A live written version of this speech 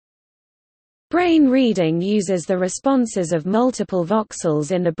Brain reading uses the responses of multiple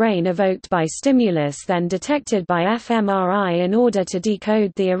voxels in the brain evoked by stimulus then detected by fMRI in order to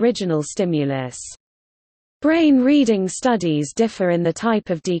decode the original stimulus. Brain reading studies differ in the type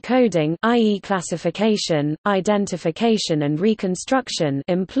of decoding, i.e. classification, identification and reconstruction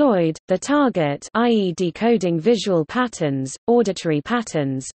employed, the target, i.e. decoding visual patterns, auditory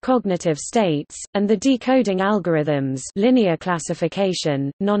patterns, cognitive states, and the decoding algorithms, linear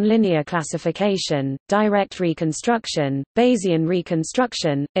classification, nonlinear classification, direct reconstruction, Bayesian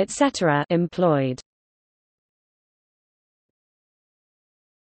reconstruction, etc. employed.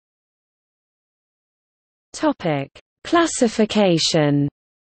 Topic: Classification.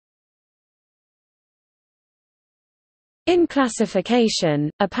 In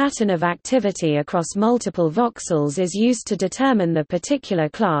classification, a pattern of activity across multiple voxels is used to determine the particular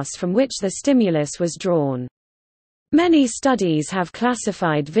class from which the stimulus was drawn. Many studies have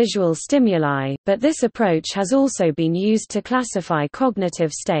classified visual stimuli, but this approach has also been used to classify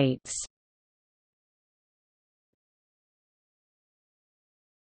cognitive states.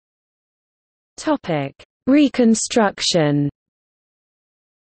 Topic: Reconstruction.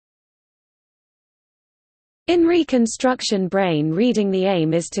 In reconstruction brain reading, the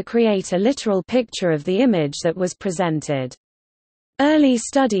aim is to create a literal picture of the image that was presented. Early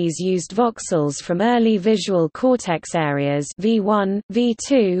studies used voxels from early visual cortex areas V1,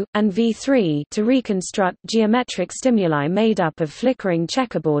 V2, and V3 to reconstruct geometric stimuli made up of flickering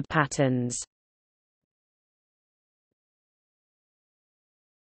checkerboard patterns.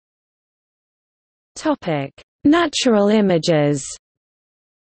 Natural images.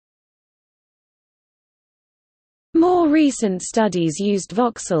 More recent studies used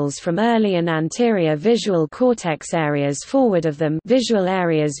voxels from early and anterior visual cortex areas forward of them, visual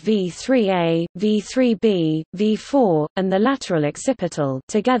areas V3A, V3B, V4, and the lateral occipital,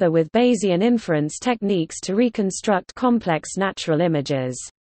 together with Bayesian inference techniques to reconstruct complex natural images.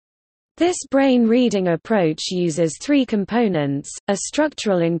 This brain reading approach uses three components: a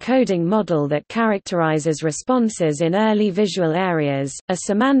structural encoding model that characterizes responses in early visual areas, a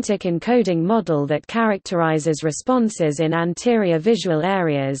semantic encoding model that characterizes responses in anterior visual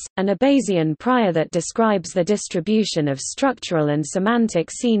areas, and a Bayesian prior that describes the distribution of structural and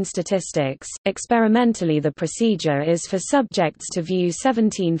semantic scene statistics. Experimentally, the procedure is for subjects to view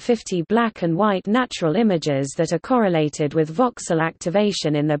 1750 black and white natural images that are correlated with voxel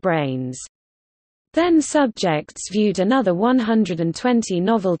activation in their brains. Then subjects viewed another 120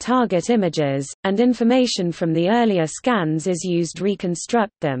 novel target images, and information from the earlier scans is used to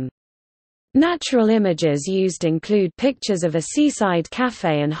reconstruct them. Natural images used include pictures of a seaside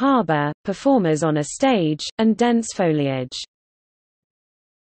cafe and harbor, performers on a stage, and dense foliage.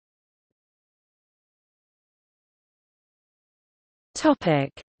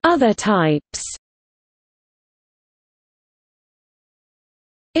 Other types.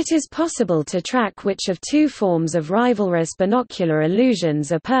 It is possible to track which of two forms of rivalrous binocular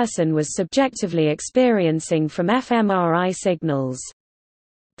illusions a person was subjectively experiencing from fMRI signals.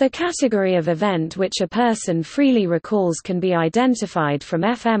 The category of event which a person freely recalls can be identified from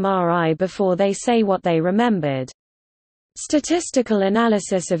fMRI before they say what they remembered. Statistical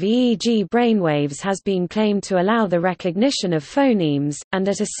analysis of EEG brainwaves has been claimed to allow the recognition of phonemes, and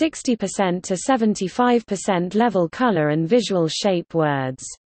at a 60% to 75% level color and visual shape words.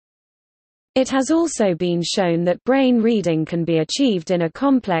 It has also been shown that brain reading can be achieved in a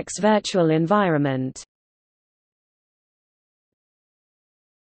complex virtual environment.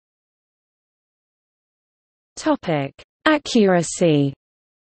 Accuracy.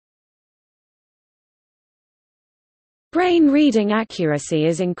 Brain reading accuracy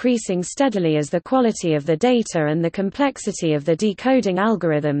is increasing steadily as the quality of the data and the complexity of the decoding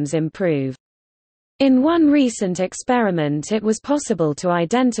algorithms improve. In one recent experiment, it was possible to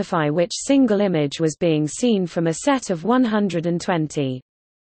identify which single image was being seen from a set of 120.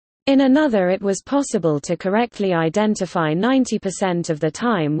 In another, it was possible to correctly identify 90% of the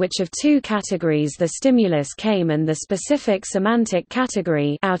time which of two categories the stimulus came and the specific semantic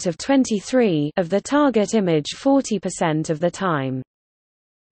category out of 23 of the target image 40% of the time.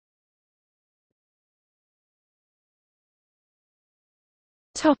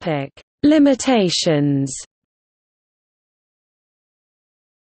 Limitations.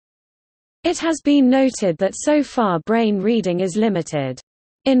 It has been noted that so far brain reading is limited.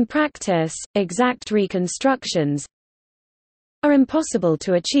 In practice, exact reconstructions are impossible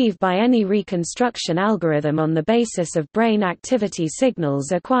to achieve by any reconstruction algorithm on the basis of brain activity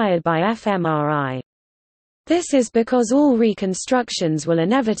signals acquired by fMRI. This is because all reconstructions will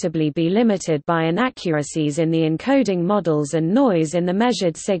inevitably be limited by inaccuracies in the encoding models and noise in the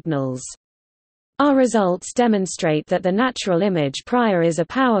measured signals. Our results demonstrate that the natural image prior is a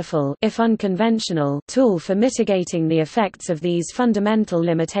powerful, if unconventional, tool for mitigating the effects of these fundamental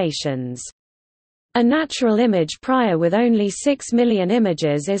limitations. A natural image prior with only 6 million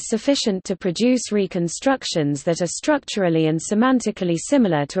images is sufficient to produce reconstructions that are structurally and semantically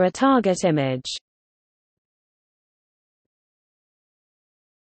similar to a target image.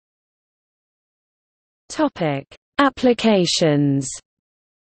 Topic: Applications.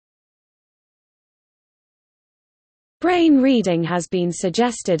 Brain reading has been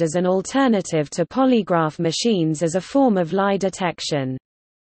suggested as an alternative to polygraph machines as a form of lie detection.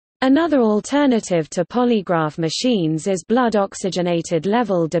 Another alternative to polygraph machines is blood oxygenated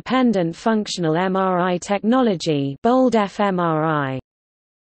level-dependent functional MRI technology, bold fMRI.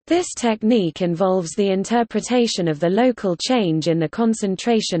 This technique involves the interpretation of the local change in the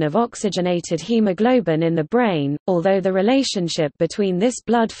concentration of oxygenated hemoglobin in the brain, although the relationship between this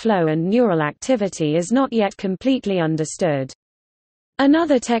blood flow and neural activity is not yet completely understood.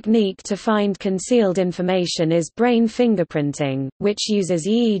 Another technique to find concealed information is brain fingerprinting, which uses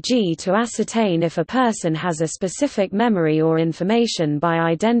EEG to ascertain if a person has a specific memory or information by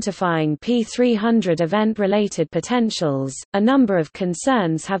identifying P300 event-related potentials. A number of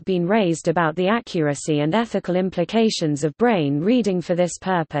concerns have been raised about the accuracy and ethical implications of brain reading for this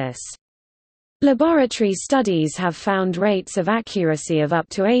purpose. Laboratory studies have found rates of accuracy of up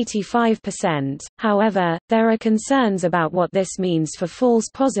to 85%, however, there are concerns about what this means for false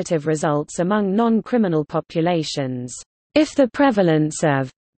positive results among non-criminal populations. If the prevalence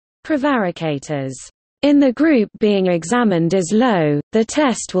of prevaricators in the group being examined is low, the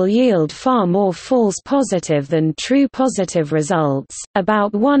test will yield far more false positive than true positive results.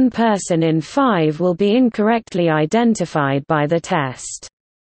 About 1 person in 5 will be incorrectly identified by the test.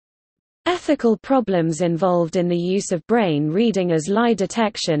 Ethical problems involved in the use of brain reading as lie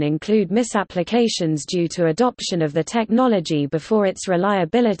detection include misapplications due to adoption of the technology before its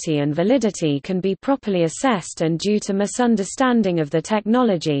reliability and validity can be properly assessed and due to misunderstanding of the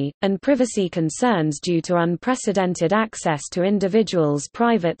technology, and privacy concerns due to unprecedented access to individuals'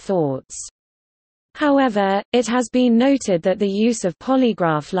 private thoughts. However, it has been noted that the use of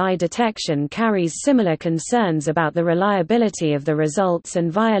polygraph lie detection carries similar concerns about the reliability of the results and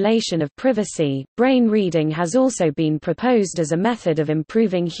violation of privacy. Brain reading has also been proposed as a method of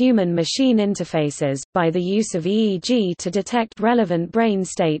improving human-machine interfaces, by the use of EEG to detect relevant brain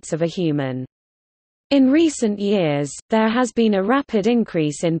states of a human. In recent years, there has been a rapid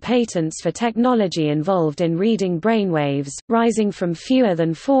increase in patents for technology involved in reading brainwaves, rising from fewer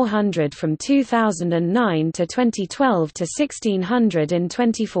than 400 from 2009 to 2012 to 1,600 in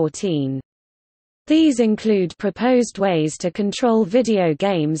 2014. These include proposed ways to control video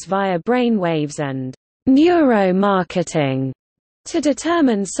games via brainwaves and neuromarketing to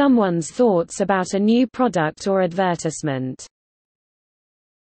determine someone's thoughts about a new product or advertisement.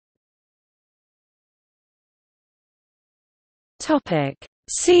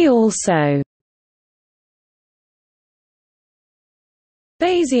 See also: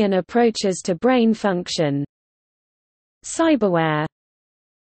 Bayesian approaches to brain function, cyberware,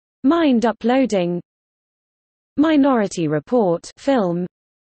 mind uploading, Minority Report film,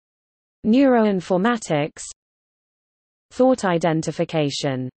 neuroinformatics, thought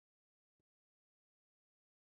identification.